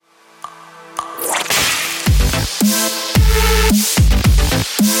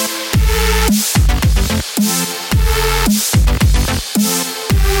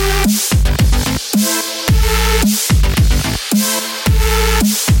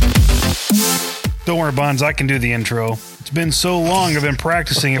Don't worry, Bonz, I can do the intro. It's been so long, I've been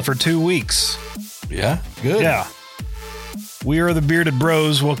practicing it for 2 weeks. Yeah? Good. Yeah. We are the Bearded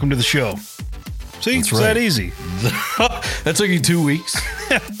Bros. Welcome to the show. See, That's it's right. that easy. That took you 2 weeks?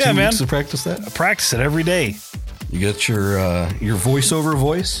 Yeah, 2 man. weeks to practice that? I practice it every day. You got your voiceover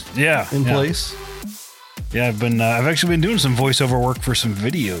voice in place? Yeah, I've actually been doing some voiceover work for some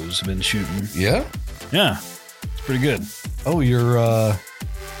videos I've been shooting. Yeah? Yeah. It's pretty good. Oh, your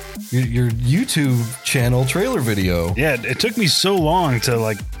YouTube channel trailer video. Yeah, it took me so long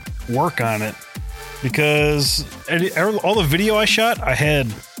to work on it because all the video I shot, I had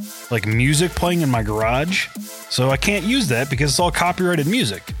music playing in my garage, so I can't use that because it's all copyrighted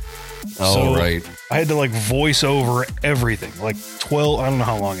music. Oh, so right. I had to voice over everything, 12. I don't know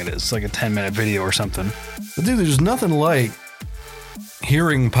how long it is. It's like a 10-minute video or something. But dude, there's nothing like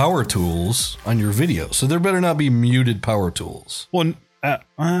hearing power tools on your video, so there better not be muted power tools. Well,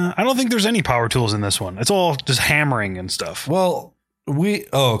 I don't think there's any power tools in this one. It's all just hammering and stuff. Well,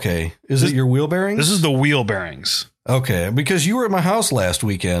 okay. Is it your wheel bearings? This is the wheel bearings. Okay, because you were at my house last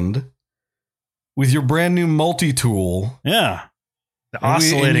weekend with your brand new multi-tool. Yeah. The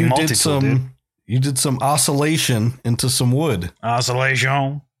oscillating multi-tool, dude. You did some oscillation into some wood.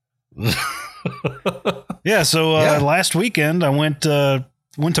 Oscillation. Yeah, so last weekend I went to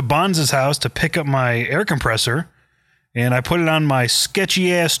Bonz's house to pick up my air compressor, and I put it on my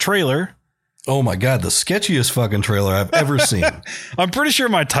sketchy-ass trailer. Oh my God, the sketchiest fucking trailer I've ever seen. I'm pretty sure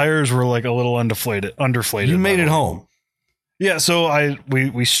my tires were a little underflated. You made it home. Yeah, so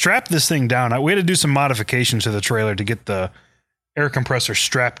we strapped this thing down. We had to do some modifications to the trailer to get the air compressor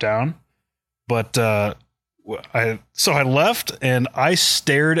strapped down. But I left and I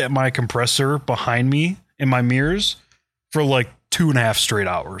stared at my compressor behind me in my mirrors for 2.5 straight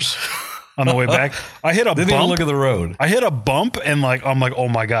hours. On the way back, I hit a bump. Didn't even look at the road. I hit a bump and I'm like, oh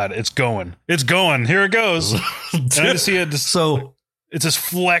my God, it's going. It's going. Here it goes. And I just see it it's just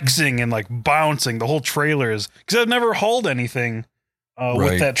flexing and bouncing. The whole trailer is, because I've never hauled anything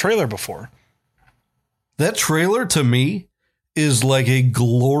with that trailer before. That trailer to me is like a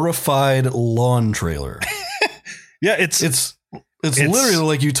glorified lawn trailer. Yeah, it's literally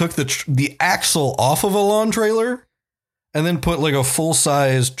like you took the axle off of a lawn trailer and then put a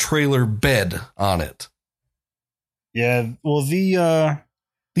full-size trailer bed on it. Yeah, well, the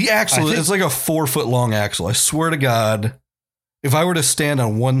axle, it's like a 4-foot long axle. I swear to God, if I were to stand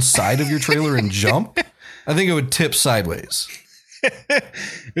on one side of your trailer and jump, I think it would tip sideways.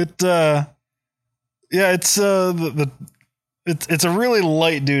 It's a really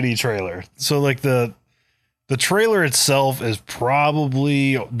light duty trailer. So the trailer itself is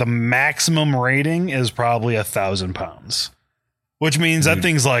probably, the maximum rating is probably 1,000 pounds, which means that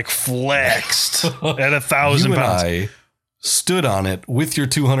thing's flexed at 1,000 pounds. I stood on it with your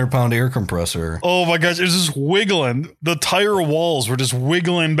 200-pound air compressor. Oh my gosh, it was just wiggling. The tire walls were just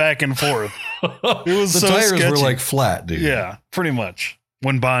wiggling back and forth. It was the tires were flat, dude. Yeah, pretty much.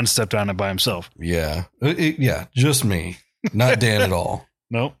 When Bonz stepped on it by himself. Yeah, just me, not Dan at all.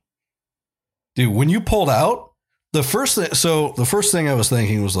 Nope. Dude, when you pulled out, the first thing I was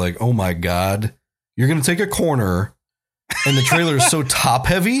thinking was oh my God, you're going to take a corner and the trailer is so top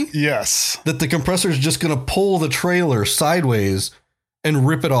heavy. Yes. That the compressor is just going to pull the trailer sideways and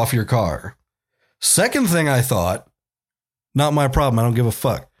rip it off your car. Second thing I thought, not my problem. I don't give a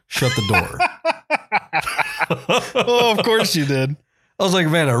fuck. Shut the door. Oh, of course you did. I was like,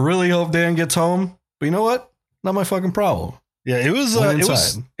 man, I really hope Dan gets home. But you know what? Not my fucking problem. Yeah, it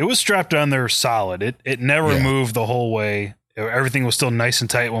was strapped on there solid. It never moved the whole way. Everything was still nice and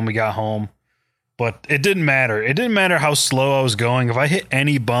tight when we got home. But it didn't matter. It didn't matter how slow I was going. If I hit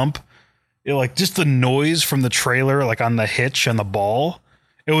any bump, just the noise from the trailer, on the hitch and the ball,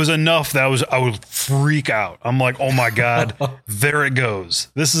 it was enough that I would freak out. I'm like, oh my God, there it goes.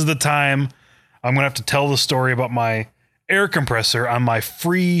 This is the time I'm going to have to tell the story about my air compressor on my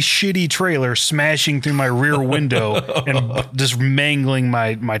free shitty trailer smashing through my rear window and just mangling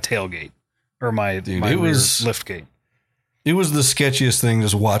my tailgate or my rear lift gate. It was the sketchiest thing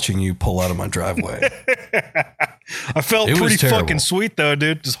just watching you pull out of my driveway. I felt pretty fucking sweet though,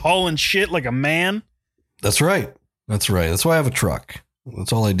 dude. Just hauling shit like a man. That's right. That's why I have a truck.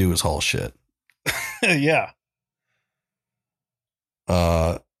 That's all I do is haul shit. Yeah.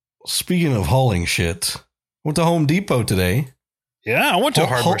 Speaking of hauling shit, went to Home Depot today. Yeah, I went to a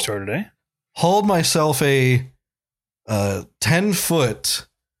hardware store today. Hauled myself a 10-foot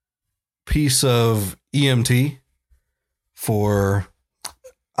piece of EMT for,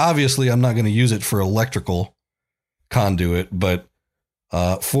 obviously I'm not going to use it for electrical conduit, but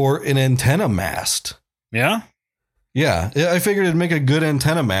for an antenna mast. Yeah? Yeah, I figured it'd make a good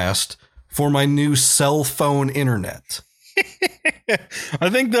antenna mast for my new cell phone internet. I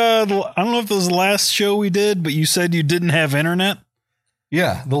think I don't know if it was the last show we did, but you said you didn't have internet.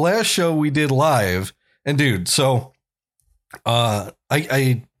 Yeah, the last show we did live, and dude, so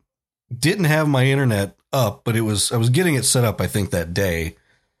I didn't have my internet up, but I was getting it set up, I think, that day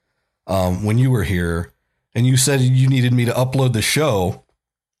when you were here, and you said you needed me to upload the show.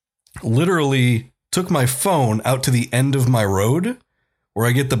 Literally took my phone out to the end of my road where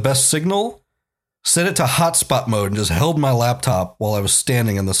I get the best signal, set it to hotspot mode, and just held my laptop while I was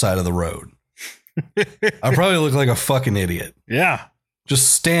standing on the side of the road. I probably look like a fucking idiot. Yeah. Just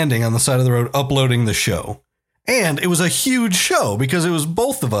standing on the side of the road, uploading the show. And it was a huge show because it was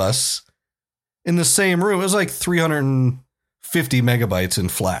both of us in the same room. It was like 350 megabytes in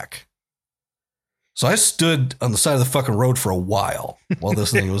FLAC. So I stood on the side of the fucking road for a while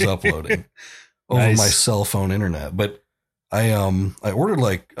this thing was uploading over my cell phone internet. But I ordered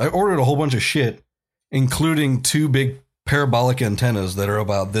a whole bunch of shit, including 2 big parabolic antennas that are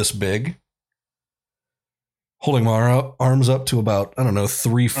about this big, holding my arms up to about,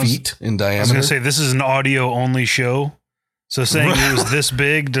 3 feet in diameter. I was going to say, this is an audio only show. So saying it was this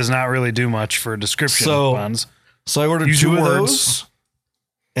big does not really do much for a description. So I ordered Use 2 of those,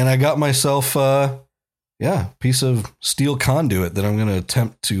 and I got myself piece of steel conduit that I'm going to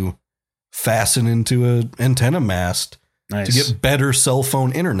attempt to fasten into an antenna mast to get better cell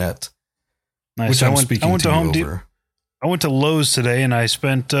phone internet. Nice. Which I went to Home Depot. I went to Lowe's today and I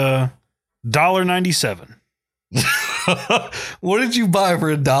spent $1.97. What did you buy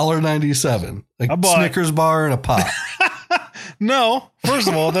for $1.97? I bought Snickers bar and a pop. No, first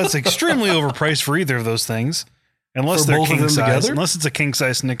of all, that's extremely overpriced for either of those things, unless they're king size. Together? Unless it's a king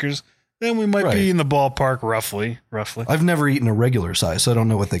size Snickers, then we might be in the ballpark roughly. I've never eaten a regular size, so I don't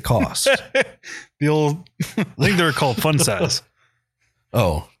know what they cost. The old, I think they were called fun size.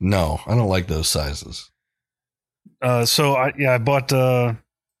 Oh no, I don't like those sizes. So I bought a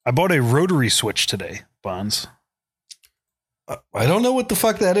rotary switch today, Bonz. I don't know what the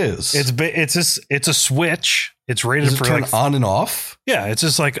fuck that is. It's a switch. It's rated Does it for turn like on and off. Yeah, it's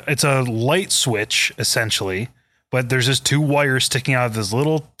just like it's a light switch essentially, but there's just 2 wires sticking out of this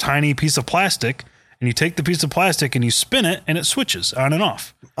little tiny piece of plastic, and you take the piece of plastic and you spin it, and it switches on and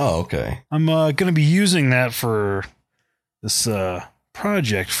off. Oh, okay. I'm going to be using that for this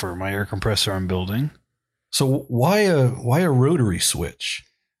project for my air compressor I'm building. So why a rotary switch?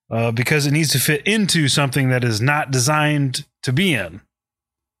 Because it needs to fit into something that is not designed to be in.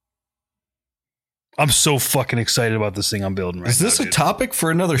 I'm so fucking excited about this thing I'm building right now. Is this a topic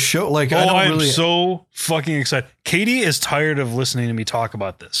for another show? Like, I'm so fucking excited. Katie is tired of listening to me talk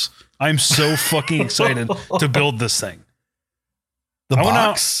about this. I'm so fucking excited to build this thing. The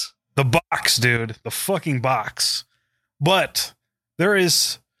box, dude, the fucking box. But there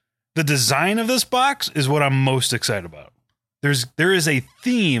is the design of this box is what I'm most excited about. There is a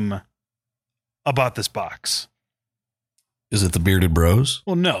theme about this box. Is it the Bearded Bros?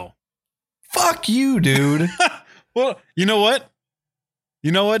 Well, no. Fuck you, dude. Well, you know what?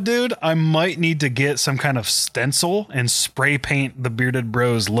 Dude? I might need to get some kind of stencil and spray paint the Bearded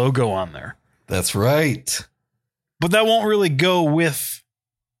Bros logo on there. That's right. But that won't really go with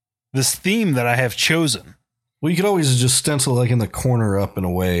this theme that I have chosen. Well, you could always just stencil like in the corner up and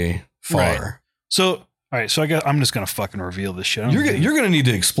away far. Right. So, all right. So I'm just going to fucking reveal this shit. You're going to need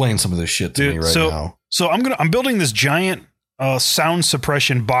to explain some of this shit to me right now. So I'm building this giant sound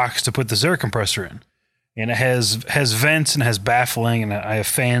suppression box to put this air compressor in, and it has vents and has baffling, and I have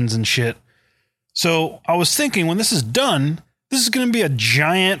fans and shit. So I was thinking, when this is done, this is going to be a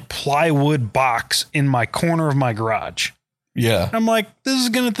giant plywood box in my corner of my garage. Yeah. I'm like, this thing's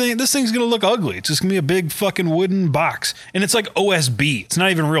going to look ugly. It's just going to be a big fucking wooden box, and it's like OSB. It's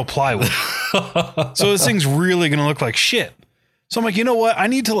not even real plywood. So this thing's really going to look like shit. So I'm like, you know what? I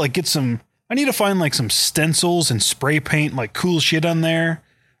need to find like some stencils and spray paint like cool shit on there.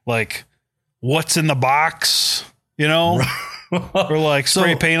 Like what's in the box, or like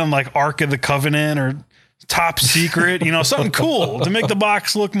spray paint on like Ark of the Covenant or Top Secret, something cool to make the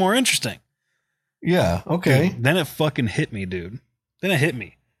box look more interesting. Yeah. Okay. Dude, then it fucking hit me, dude. Then it hit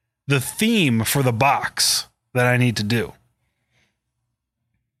me. The theme for the box that I need to do.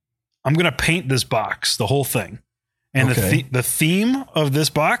 I'm going to paint this box, the whole thing. And the theme of this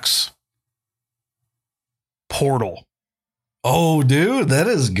box, Portal. Oh, dude, that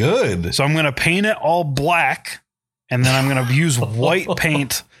is good. So I'm going to paint it all black, and then I'm going to use white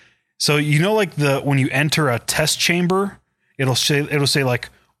paint. So like when you enter a test chamber, it'll say like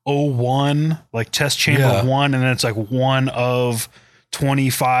 01, like test chamber 1, and then it's like 1 of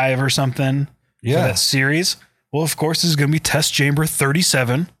 25 or something. Yeah. For that series. Well, of course, this is going to be test chamber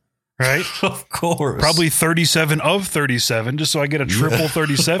 37, right? Of course. Probably 37 of 37, just so I get a triple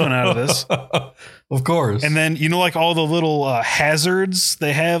 37 out of this. Of course. And then, like all the little hazards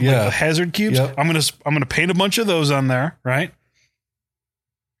they have, like the hazard cubes. Yep. I'm gonna paint a bunch of those on there, right?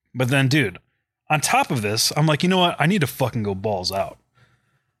 But then, dude, on top of this, I'm like, you know what? I need to fucking go balls out.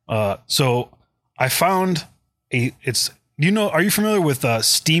 So I found are you familiar with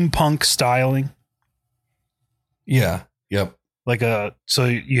steampunk styling? Yeah. Yep. So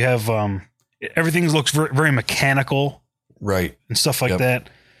you have, everything looks very, very mechanical. Right. And stuff like that.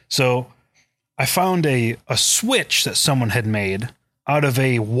 So I found a switch that someone had made out of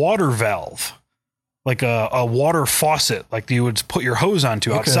a water valve, like a water faucet, like you would put your hose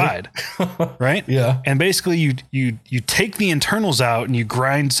onto outside. Right. Yeah. And basically you take the internals out and you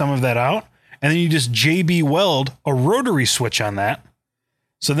grind some of that out, and then you just JB weld a rotary switch on that.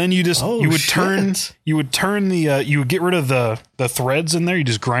 So then you just, you would get rid of the threads in there. You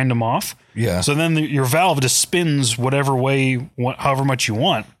just grind them off. Yeah. So then your valve just spins whatever way, however much you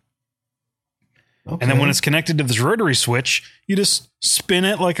want. Okay. And then when it's connected to this rotary switch, you just spin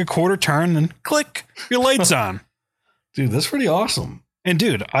it like a quarter turn and click, your light's on. Dude, that's pretty awesome. And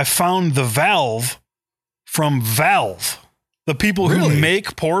dude, I found the valve from Valve, the people who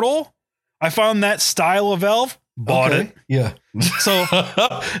make Portal. I found that style of valve, bought it. Yeah. So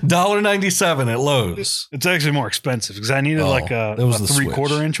 $1.97 at Lowe's. It's actually more expensive because I needed like a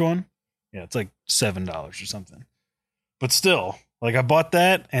 3/4 inch one. Yeah, it's like $7 or something. But still, like I bought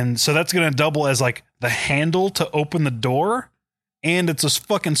that, and so that's gonna double as like the handle to open the door, and it's a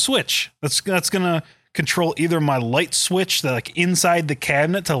fucking switch. That's gonna control either my light switch that like inside the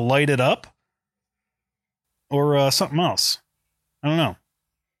cabinet to light it up, or something else. I don't know.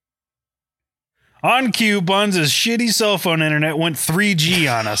 On cue, Bonz's shitty cell phone internet went 3G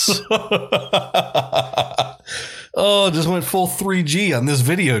on us. Oh, it just went full 3G on this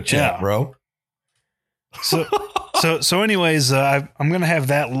video chat, bro. So anyways, I'm going to have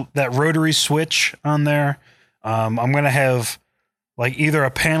that rotary switch on there. I'm going to have like either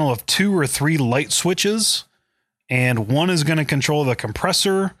a panel of 2 or 3 light switches, and one is going to control the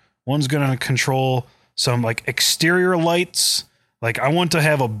compressor. One's going to control some like exterior lights. Like I want to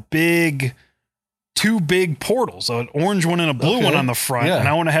have 2 big portals, an orange one and a blue one on the front. Yeah. And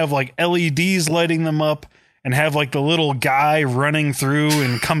I want to have like LEDs lighting them up and have like the little guy running through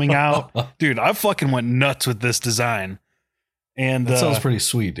and coming out. Dude, I fucking went nuts with this design. And that sounds pretty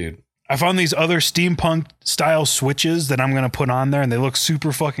sweet, dude. I found these other steampunk style switches that I'm going to put on there, and they look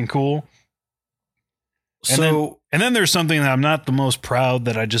super fucking cool. And then there's something that I'm not the most proud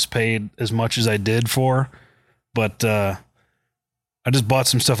that I just paid as much as I did for, but I just bought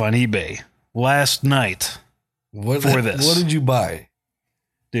some stuff on eBay last night for this. What did you buy?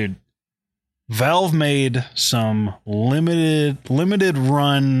 Dude, Valve made some limited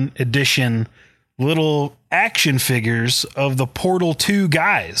run edition little action figures of the Portal 2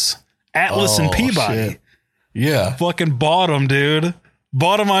 guys, Atlas and Peabody. Shit. Yeah. Fucking bought them, dude.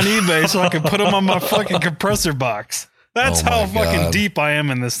 Bought them on eBay so I could put them on my fucking compressor box. That's how fucking deep I am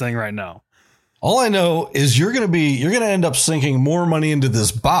in this thing right now. All I know is you're going to end up sinking more money into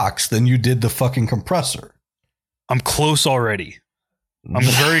this box than you did the fucking compressor. I'm close already. I'm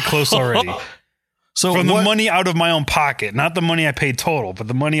very close already. So from the money out of my own pocket, not the money I paid total, but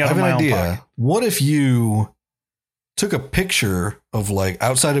the money out of my own pocket. What if you took a picture of like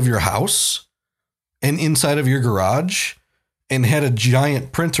outside of your house and inside of your garage and had a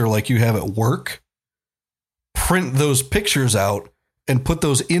giant printer like you have at work, print those pictures out and put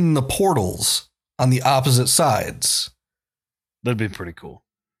those in the portals on the opposite sides? That'd be pretty cool.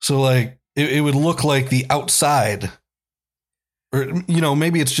 So like it would look like the outside, or,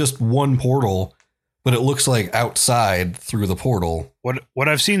 maybe it's just one portal, but it looks like outside through the portal. What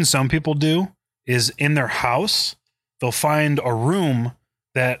I've seen some people do is in their house, they'll find a room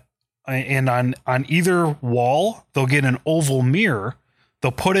and on either wall, they'll get an oval mirror.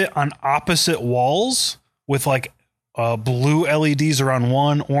 They'll put it on opposite walls with like blue LEDs are on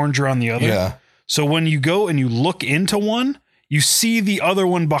one, orange are on the other. Yeah. So when you go and you look into one, you see the other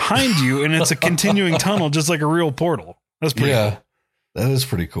one behind you, and it's a continuing tunnel, just like a real portal. That's pretty cool. That is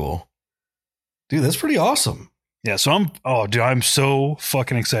pretty cool. Dude, that's pretty awesome. Yeah, so I'm so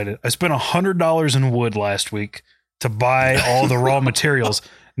fucking excited. I spent $100 in wood last week to buy all the raw materials,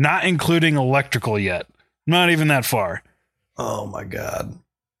 not including electrical yet. Not even that far. Oh my God.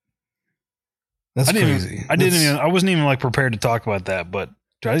 That's crazy. I wasn't even like prepared to talk about that, but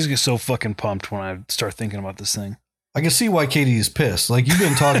dude, I just get so fucking pumped when I start thinking about this thing. I can see why Katie is pissed. Like, you've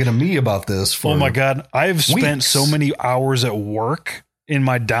been talking to me about this for oh my God. I've spent weeks. So many hours at work in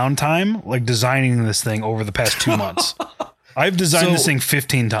my downtime, like designing this thing over the past 2 months. I've designed this thing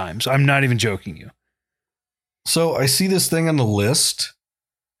 15 times. I'm not even joking you. So I see this thing on the list,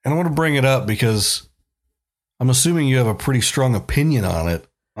 and I want to bring it up because I'm assuming you have a pretty strong opinion on it.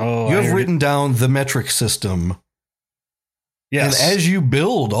 Oh, you have written down the metric system. Yes. And as you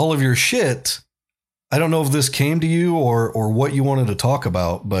build all of your shit, I don't know if this came to you or what you wanted to talk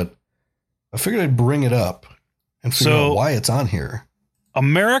about, but I figured I'd bring it up and figure out why it's on here.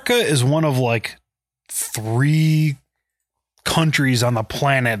 America is one of like 3 countries on the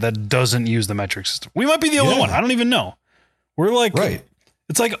planet that doesn't use the metric system. We might be the only one. I don't even know. We're like,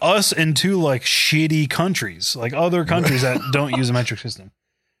 it's like us and 2 like shitty countries, like other countries that don't use the metric system.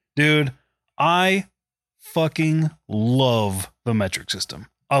 Dude, I fucking love the metric system.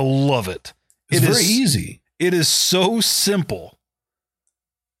 I love it. It's very easy. It is so simple.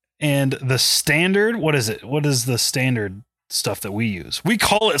 And the standard, what is it? What is the standard stuff that we use? We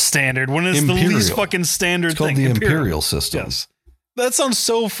call it standard when it's the least fucking standard thing. It's called the imperial system. Yes. That sounds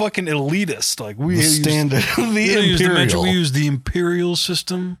so fucking elitist. Like we use standard, the imperial. We use the imperial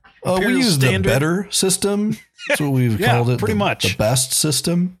system. We use the better system. That's what we've called it. Pretty much the best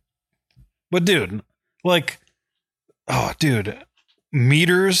system. But dude, like,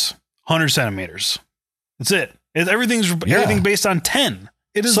 meters, 100 centimeters. That's it. Everything's based on 10.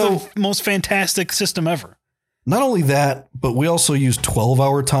 It is the most fantastic system ever. Not only that, but we also use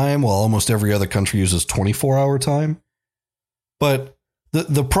 12-hour time while almost every other country uses 24-hour time. But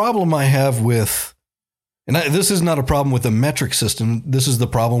the problem I have with, this is not a problem with the metric system. This is the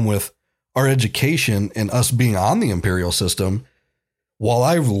problem with our education and us being on the imperial system. While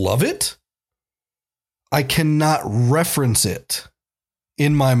I love it, I cannot reference it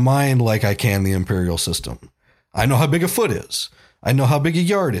in my mind like I can the imperial system. I know how big a foot is. I know how big a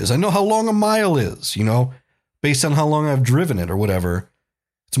yard is. I know how long a mile is, based on how long I've driven it or whatever.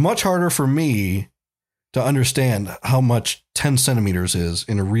 It's much harder for me to understand how much 10 centimeters is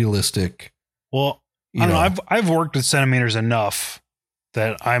in a realistic. Well, I don't know. I've worked with centimeters enough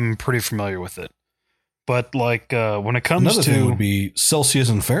that I'm pretty familiar with it. But like when it comes another thing would be Celsius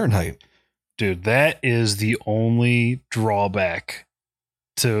and Fahrenheit. Dude, that is the only drawback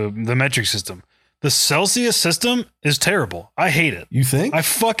to the metric system. The Celsius system is terrible. I hate it. You think? I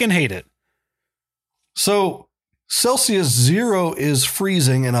fucking hate it. So Celsius 0 is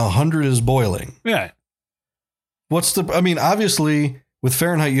freezing and 100 is boiling. Yeah. Obviously with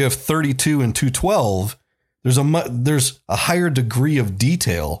Fahrenheit, you have 32 and 212. There's a higher degree of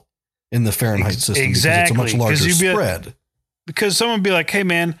detail in the Fahrenheit system. Exactly. Because it's a much larger spread. Because someone would be like, hey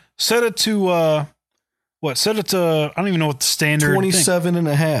man, set it to, set it to, I don't even know what the standard 27 and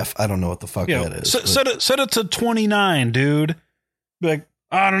a half. I don't know what the fuck that is. Set it to 29, dude. Be like,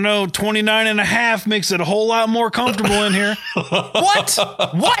 I don't know, 29 and a half makes it a whole lot more comfortable in here. What?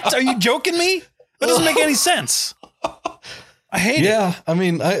 What? Are you joking me? That doesn't make any sense. I hate it. Yeah,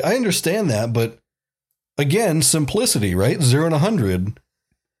 I understand that, but again, simplicity, right? 0 and 100.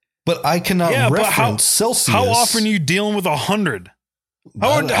 But I cannot reference Celsius. How often are you dealing with 100? How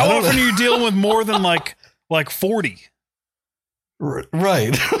often are you dealing with more than like 40?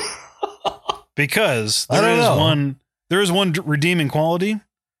 Right. Because there is one redeeming quality.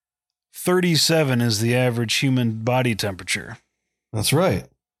 37 is the average human body temperature. That's right.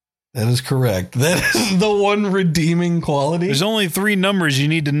 That is correct. That is the one redeeming quality. There's only 3 numbers you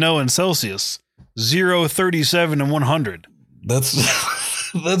need to know in Celsius. 0, 37, and 100. That's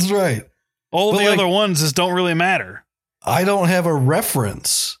right. All the other ones just don't really matter. I don't have a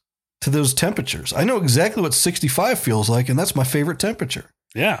reference to those temperatures. I know exactly what 65 feels like, and that's my favorite temperature.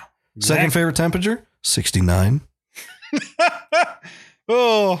 Yeah. Exactly. Second favorite temperature, 69.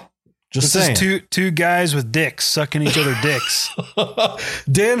 Just saying. Is two guys with dicks sucking each other dicks.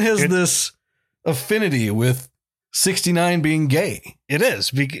 Dan has this affinity with 69 being gay. It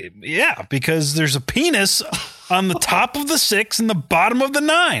is. Because there's a penis on the top of the 6 and the bottom of the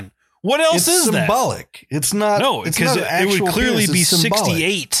 9. What else is that? It's symbolic. It's not. No, because it would clearly be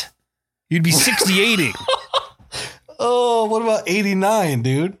 68. You'd be 68ing. Oh, what about 89,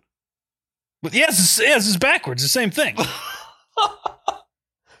 dude? But yes, it's backwards. The same thing.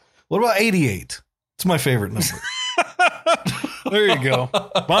 What about 88? It's my favorite number. There you go.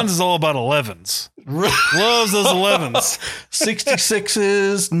 Bonz is all about 11s. Loves those 11s.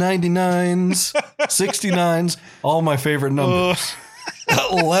 66s, 99s, 69s. All my favorite numbers.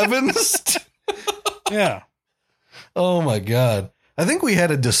 11s? Yeah. Oh my God. I think we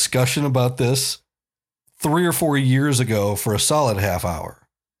had a discussion about this 3 or 4 years ago for a solid half hour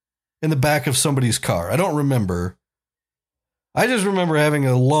in the back of somebody's car. I don't remember. I just remember having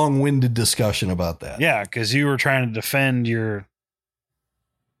a long-winded discussion about that. Yeah, because you were trying to defend your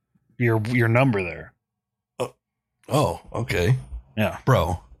number there. Oh, okay. Yeah.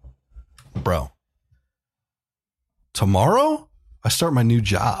 Bro. Tomorrow, I start my new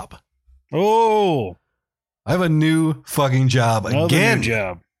job. Oh. I have a new fucking job again. Another new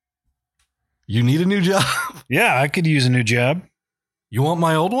job. You need a new job? Yeah, I could use a new job. You want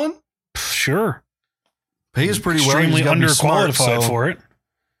my old one? Sure. Pays pretty well. Extremely underqualified for it.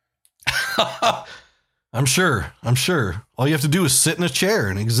 I'm sure. All you have to do is sit in a chair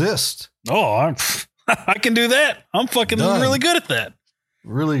and exist. Oh, I can do that. I'm fucking really good at that.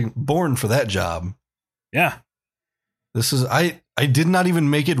 Really born for that job. Yeah. I did not even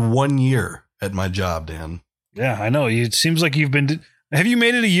make it 1 year at my job, Dan. Yeah, I know. It seems like have you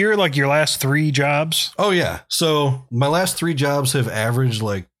made it a year like your last 3 jobs? Oh, yeah. So my last 3 jobs have averaged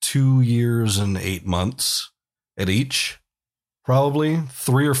like 2 years and 8 months at each. Probably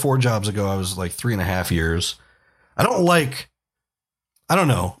 3 or 4 jobs ago, I was like 3.5 years. I don't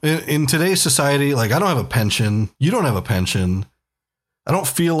know. In today's society, like I don't have a pension. You don't have a pension. I don't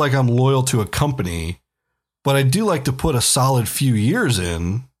feel like I'm loyal to a company, but I do like to put a solid few years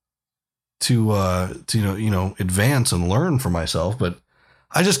in to advance and learn for myself. But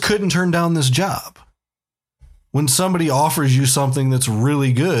I just couldn't turn down this job. When somebody offers you something that's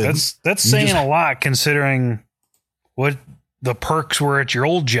really good, that's saying a lot considering what the perks were at your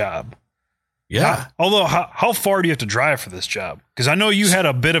old job. Yeah. Although, how far do you have to drive for this job? Because I know you had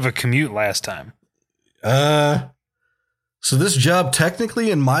a bit of a commute last time. So this job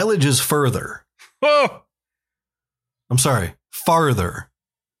technically in mileage is further. Oh, I'm sorry, farther.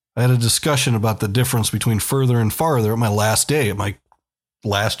 I had a discussion about the difference between further and farther at my last day at my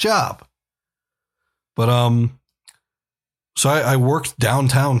last job. But so I worked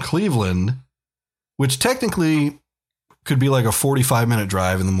downtown Cleveland, which technically could be like a 45-minute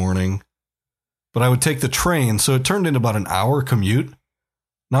drive in the morning. But I would take the train, so it turned into about an hour commute.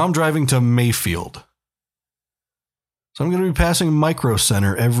 Now I'm driving to Mayfield. So I'm going to be passing Micro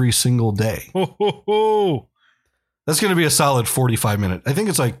Center every single day. That's going to be a solid 45-minute. I think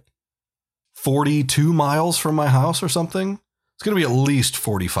it's like 42 miles from my house or something. It's going to be at least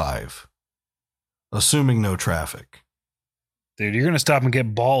 45, assuming no traffic. Dude, you're going to stop and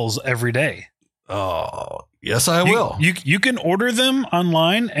get balls every day. Oh, yes, I will. You can order them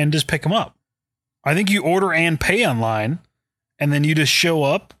online and just pick them up. I think you order and pay online, and then you just show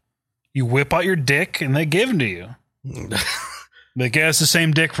up, you whip out your dick, and they give them to you. Like, yeah, it's the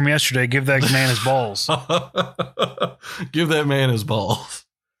same dick from yesterday. Give that man his balls. Give that man his balls.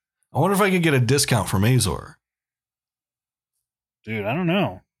 I wonder if I could get a discount from Azor. Dude, I don't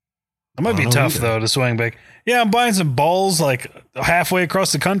know. That might be tough, though, to swing back. Yeah, I'm buying some balls, like, halfway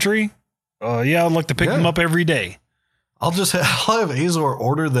across the country. Yeah, I'd like to pick them up every day. I'll have Azor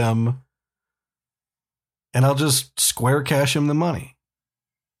order them, and I'll just square cash him the money.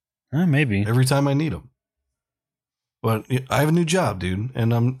 Maybe. Every time I need them. But I have a new job, dude,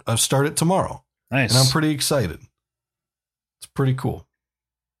 and I've started tomorrow. Nice. And I'm pretty excited. It's pretty cool.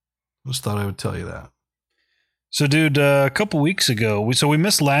 Just thought I would tell you that. So, dude, a couple weeks ago, we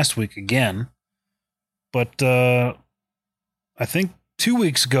missed last week again, but I think 2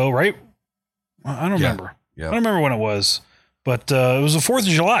 weeks ago, right? I don't remember. Yeah. I don't remember when it was, but it was the 4th of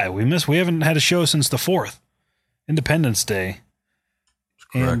July. We haven't had a show since the 4th, Independence Day.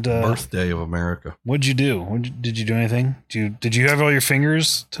 Correct. And, birthday of America. What'd you do? Did you do anything? Did you have all your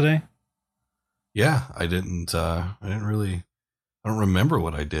fingers today? Yeah, I didn't. I don't remember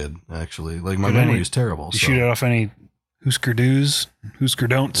what I did, actually. Like, my memory is terrible. You shoot off any Husker do's, Husker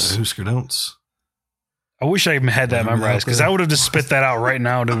don'ts? Husker don'ts. I wish I had that memorized, because I would have just spit that out right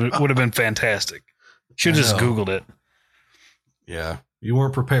now. It would have been fantastic. Should have just Googled it. Yeah, you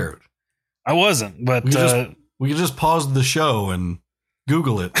weren't prepared. I wasn't, but we could just pause the show and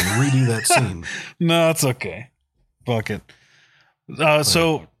Google it and redo that scene. No, it's okay. Fuck it.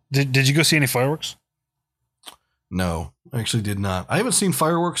 So, did you go see any fireworks? No, I actually did not. I haven't seen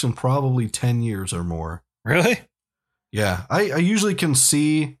fireworks in probably 10 years or more. Really? Yeah, I usually can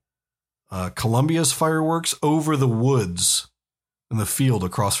see Columbia's fireworks over the woods in the field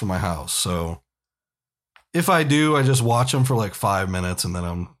across from my house. So if I do, I just watch them for like 5 minutes and then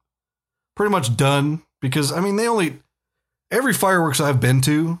I'm pretty much done, because I mean, every fireworks I've been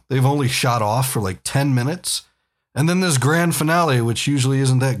to, they've only shot off for like 10 minutes. And then this grand finale, which usually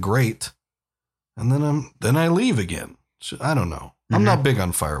isn't that great. And then I leave again. So I don't know. I'm not big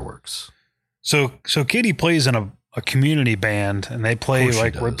on fireworks. So Katie plays in a community band, and they play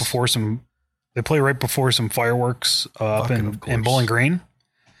like right before some fireworks up in Bowling Green.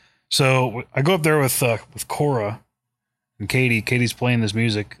 So I go up there with Cora and Katie. Katie's playing this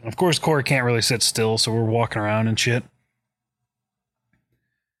music. Of course, Cora can't really sit still, so we're walking around and shit.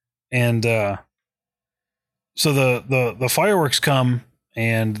 And So the fireworks come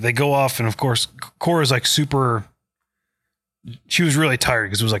and they go off, and of course Cora's like super. She was really tired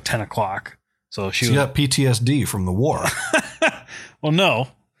because it was like 10 o'clock. So she got PTSD from the war. Well, no,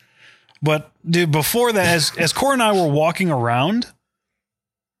 but dude, before that, as Cora and I were walking around,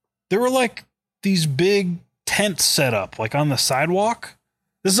 there were like these big tents set up like on the sidewalk.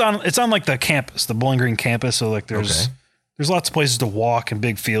 It's on like the campus, the Bowling Green campus. So like there's lots of places to walk and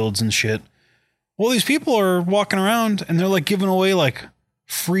big fields and shit. Well, these people are walking around and they're like giving away like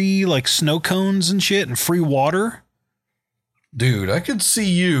free like snow cones and shit and free water. Dude, I could see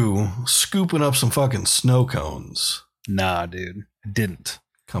you scooping up some fucking snow cones. Nah, dude, I didn't.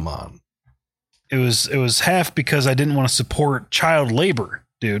 Come on. It was half because I didn't want to support child labor,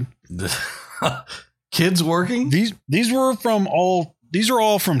 dude. Kids working? These are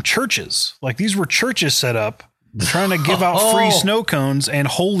all from churches. Like these were churches set up trying to give out free snow cones and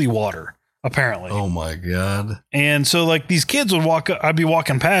holy water, apparently. Oh my God. And so like these kids would I'd be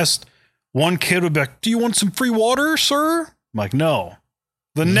walking past, one kid would be like, "Do you want some free water, sir?" I'm like, "No."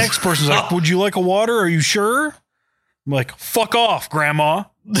 The next person's like, "Would you like a water? Are you sure?" I'm like, "Fuck off, grandma."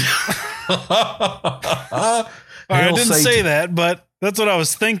 I didn't say that, but that's what I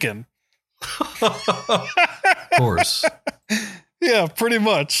was thinking. Of course. Yeah, pretty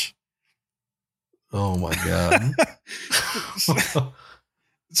much. Oh my God.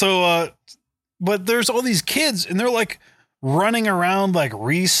 So, but there's all these kids and they're like running around, like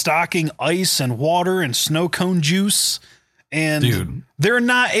restocking ice and water and snow cone juice. And dude, they're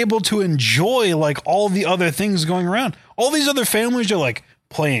not able to enjoy like all the other things going around. All these other families are like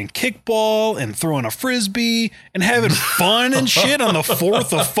playing kickball and throwing a frisbee and having fun and shit on the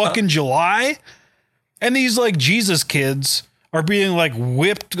 4th of fucking July. And these like Jesus kids are being like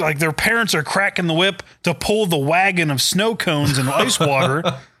whipped, like their parents are cracking the whip to pull the wagon of snow cones and ice water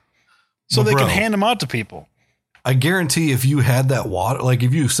so they can hand them out to people. I guarantee if you had that water, like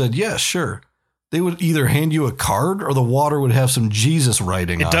if you said, yes, sure, they would either hand you a card or the water would have some Jesus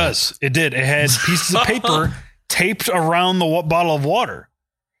writing on it. It does. It did. It had pieces of paper taped around the bottle of water.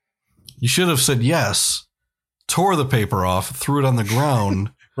 You should have said yes, tore the paper off, threw it on the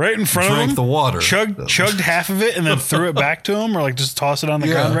ground. Right in front of him. Drank the water. Chugged half of it and then threw it back to him, or like just toss it on the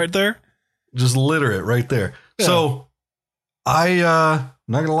ground right there. Just litter it right there. Yeah. So I'm not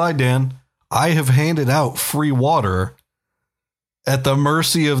going to lie, Dan, I have handed out free water at the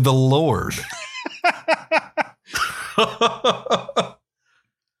mercy of the Lord.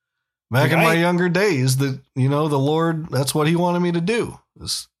 Back in my younger days, the Lord, that's what he wanted me to do.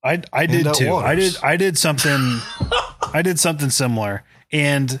 I did too. Waters. I did something. I did something similar,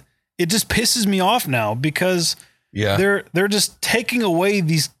 and it just pisses me off now because they're just taking away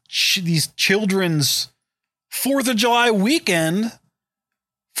these children's 4th of July weekend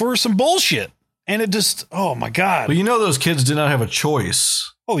for some bullshit, and it just, oh my God. But those kids did not have a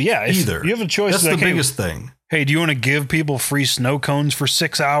choice. Oh yeah, either. You have a choice. That's the biggest thing. Hey, do you want to give people free snow cones for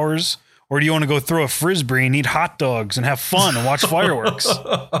 6 hours? Or do you want to go throw a frisbee and eat hot dogs and have fun and watch fireworks?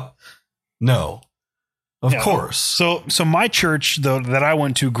 No, of course. So my church, though, that I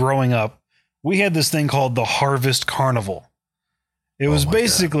went to growing up, we had this thing called the Harvest Carnival. It was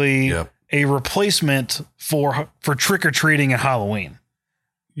basically a replacement for trick-or-treating and Halloween.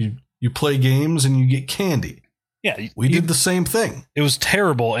 You play games and you get candy. Yeah. We did the same thing. It was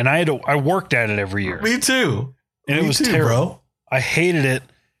terrible, and I worked at it every year. Me too. And it was terrible. Bro. I hated it.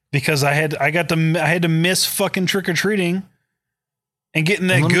 Because I had to miss fucking trick or treating and getting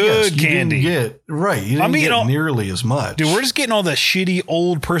that good candy. You didn't get nearly as much. Dude, we're just getting all the shitty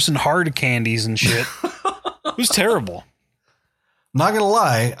old person hard candies and shit. It was terrible. Not gonna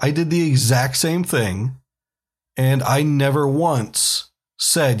lie, I did the exact same thing, and I never once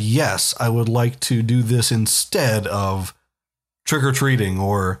said yes, I would like to do this instead of trick or treating,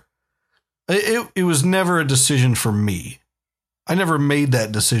 or it was never a decision for me. I never made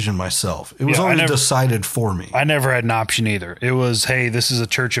that decision myself. It was already decided for me. I never had an option either. It was, hey, this is a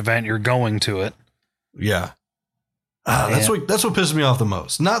church event. You're going to it. Yeah. That's what pisses me off the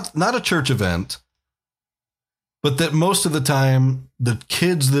most. Not a church event, but that most of the time the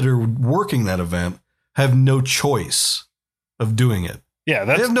kids that are working that event have no choice of doing it. Yeah,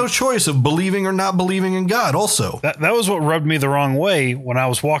 they have no choice of believing or not believing in God also. That was what rubbed me the wrong way when I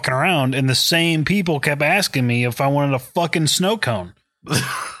was walking around, and the same people kept asking me if I wanted a fucking snow cone.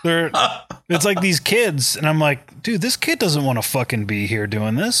 It's like these kids, and I'm like, dude, this kid doesn't want to fucking be here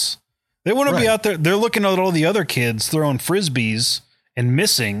doing this. They want to be out there. They're looking at all the other kids throwing frisbees and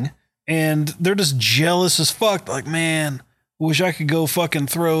missing, and they're just jealous as fuck. Like, man, wish I could go fucking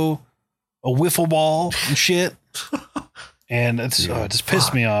throw a wiffle ball and shit. And it just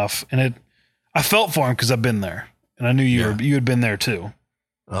pissed me off. And I felt for him because I've been there, and I knew you had been there too.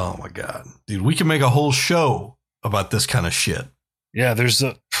 Oh my God, dude, we can make a whole show about this kind of shit. Yeah,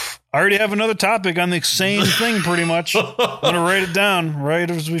 I already have another topic on the same thing pretty much. I'm going to write it down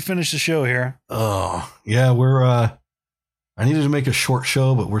right as we finish the show here. Oh, yeah, I needed to make a short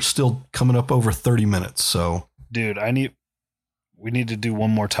show, but we're still coming up over 30 minutes, so. Dude, we need to do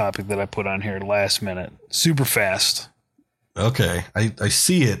one more topic that I put on here last minute. Super fast. Okay, I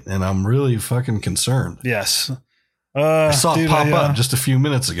see it, and I'm really fucking concerned. Yes. I saw it pop up just a few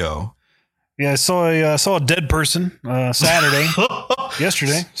minutes aw. Yeah, I saw a dead person Saturday,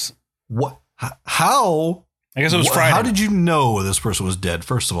 yesterday. What? How? I guess it was Friday. How did you know this person was dead?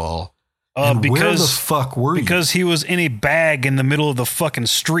 First of all, and where the fuck were you? Because he was in a bag in the middle of the fucking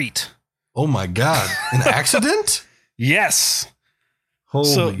street. Oh my God! An accident? Yes.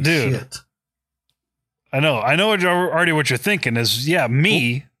 Holy shit! I know already what you're thinking is. Yeah,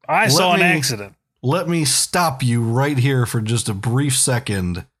 me. I saw an accident. Let me stop you right here for just a brief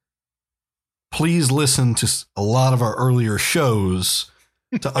second. Please listen to a lot of our earlier shows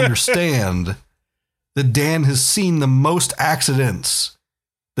to understand that Dan has seen the most accidents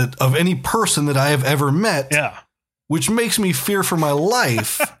that of any person that I have ever met. Yeah. Which makes me fear for my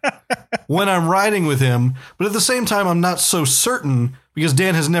life when I'm riding with him. But at the same time, I'm not so certain because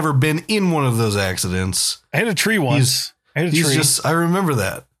Dan has never been in one of those accidents. I hit a tree once. I remember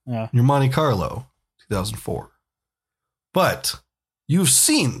that. Yeah. Near Monte Carlo, 2004. But you've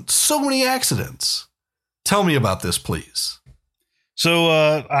seen so many accidents. Tell me about this, please. So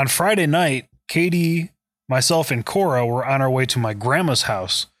on Friday night, Katie, myself, and Cora were on our way to my grandma's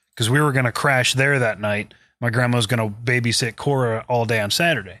house because we were going to crash there that night. My grandma was going to babysit Cora all day on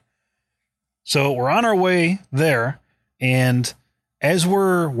Saturday. So we're on our way there, and as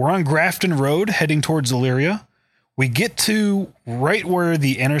we're on Grafton Road heading towards Elyria, we get to right where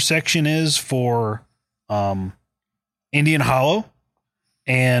the intersection is for Indian Hollow.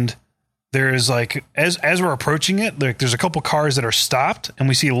 And there's like, as we're approaching it, there's a couple cars that are stopped and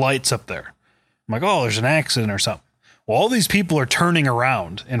we see lights up there. I'm like, oh, there's an accident or something. Well, all these people are turning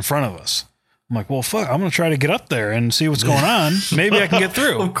around in front of us. I'm like, well, fuck, I'm going to try to get up there and see what's going on. Maybe I can get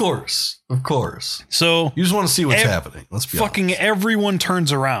through. Of course. So you just want to see what's happening. Let's be fucking honest. Everyone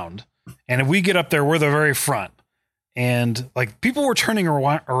turns around. And if we get up there, we're the very front. And like people were turning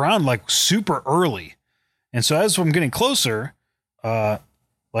around like super early. And so as I'm getting closer,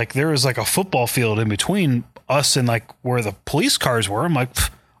 like there was like a football field in between us and like where the police cars were. I'm like,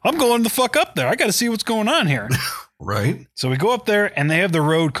 I'm going the fuck up there. I got to see what's going on here. Right. So we go up there and they have the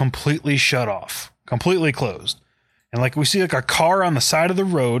road completely shut off, completely closed. And like we see like a car on the side of the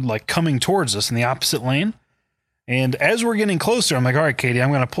road, like coming towards us in the opposite lane. And as we're getting closer, I'm like, all right, Katie,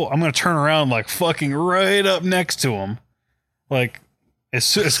 I'm going to turn around like fucking right up next to him. Like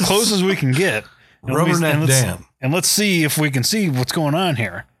as close as we can get. Rubberneck Dan. And let's see if we can see what's going on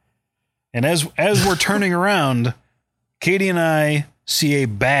here. And as we're turning around, Katie and I see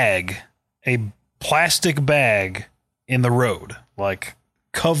a plastic bag in the road, like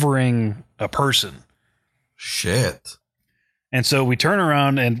covering a person. Shit. And so we turn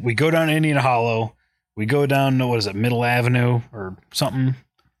around and we go down Indian Hollow. We go down, what is it, Middle Avenue or something?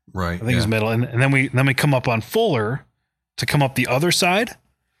 Right. I think it's Middle. And then we come up on Fuller to come up the other side.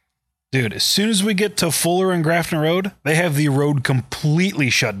 Dude, as soon as we get to Fuller and Grafton Road, they have the road completely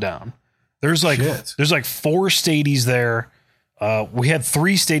shut down. There's like 4 stadies there. We had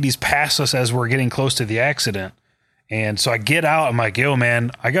 3 stadies pass us as we're getting close to the accident. And so I get out. I'm like, yo,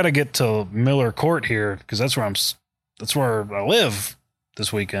 man, I got to get to Miller Court here because that's where I live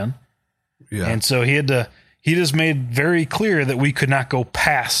this weekend. Yeah. And so he just made very clear that we could not go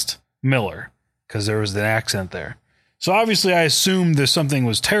past Miller because there was an accident there. So obviously I assumed that something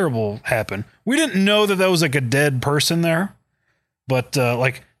was terrible happened. We didn't know that was like a dead person there, but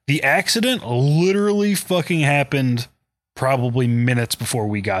like the accident literally fucking happened probably minutes before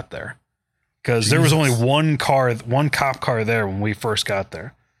we got there. Because there was only one cop car there when we first got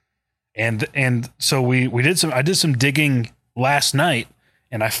there. And so I did some digging last night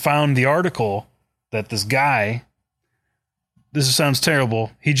and I found the article that this guy, this sounds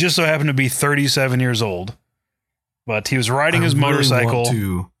terrible. He just so happened to be 37 years old, but he was riding his motorcycle. Want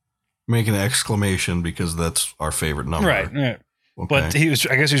to make an exclamation because that's our favorite number. Right. Okay. But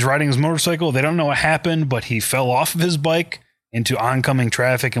I guess he was riding his motorcycle. They don't know what happened, but he fell off of his bike into oncoming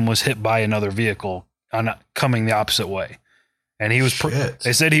traffic and was hit by another vehicle coming the opposite way. And he was,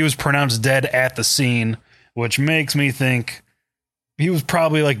 they said he was pronounced dead at the scene, which makes me think he was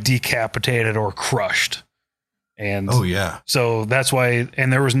probably like decapitated or crushed. And so that's why,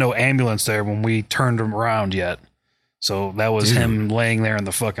 and there was no ambulance there when we turned him around yet. So that was him laying there in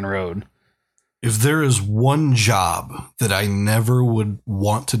the fucking road. if there is one job that I never would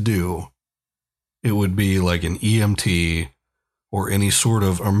want to do, it would be like an EMT or any sort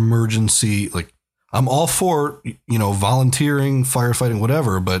of emergency. Like, I'm all for, volunteering, firefighting,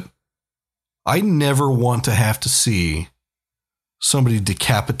 whatever, but I never want to have to see somebody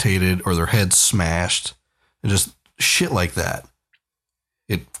decapitated or their head smashed and just shit like that.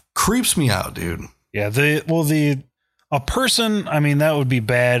 It creeps me out, dude. Yeah. A person, I mean, that would be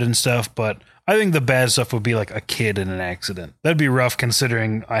bad and stuff, but I think the bad stuff would be like a kid in an accident. That'd be rough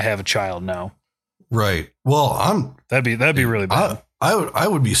considering I have a child now. Right. Well, that'd be really bad. I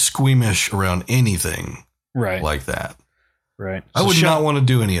would be squeamish around anything right like that. Right. I would not want to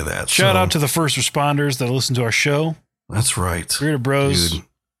do any of that. Shout out to the first responders that listen to our show. That's right. Bearded Bros. Dude,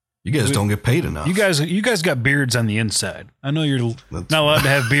 you guys don't get paid enough. You guys got beards on the inside. I know you're not allowed to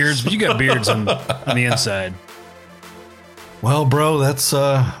have beards, but you got beards on the inside. Well, bro, that's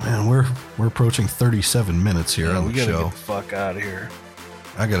man, we're approaching 37 minutes here on the show. We gotta get the fuck out of here.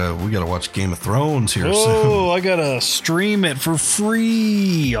 We gotta watch Game of Thrones here soon. Oh, I gotta stream it for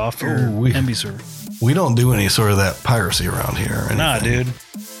free off your MB server. We don't do any sort of that piracy around here. Nah, dude.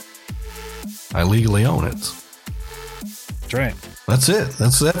 I legally own it. That's right. That's it.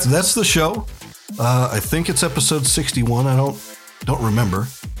 That's the show. I think it's episode 61. I don't remember.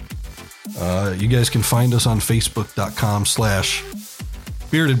 You guys can find us on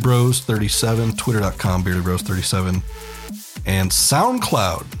Facebook.com/BeardedBros37, Twitter.com BeardedBros37, and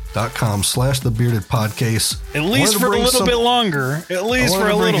SoundCloud.com/TheBeardedPodcase. At least for a little bit longer. At least for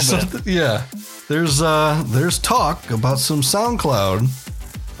a little bit. Yeah. There's talk about some SoundCloud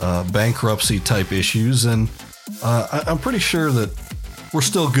bankruptcy type issues, and I'm pretty sure that we're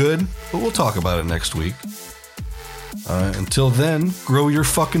still good, but we'll talk about it next week. Until then, grow your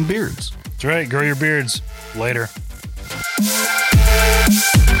fucking beards. That's right. Grow your beards. Later.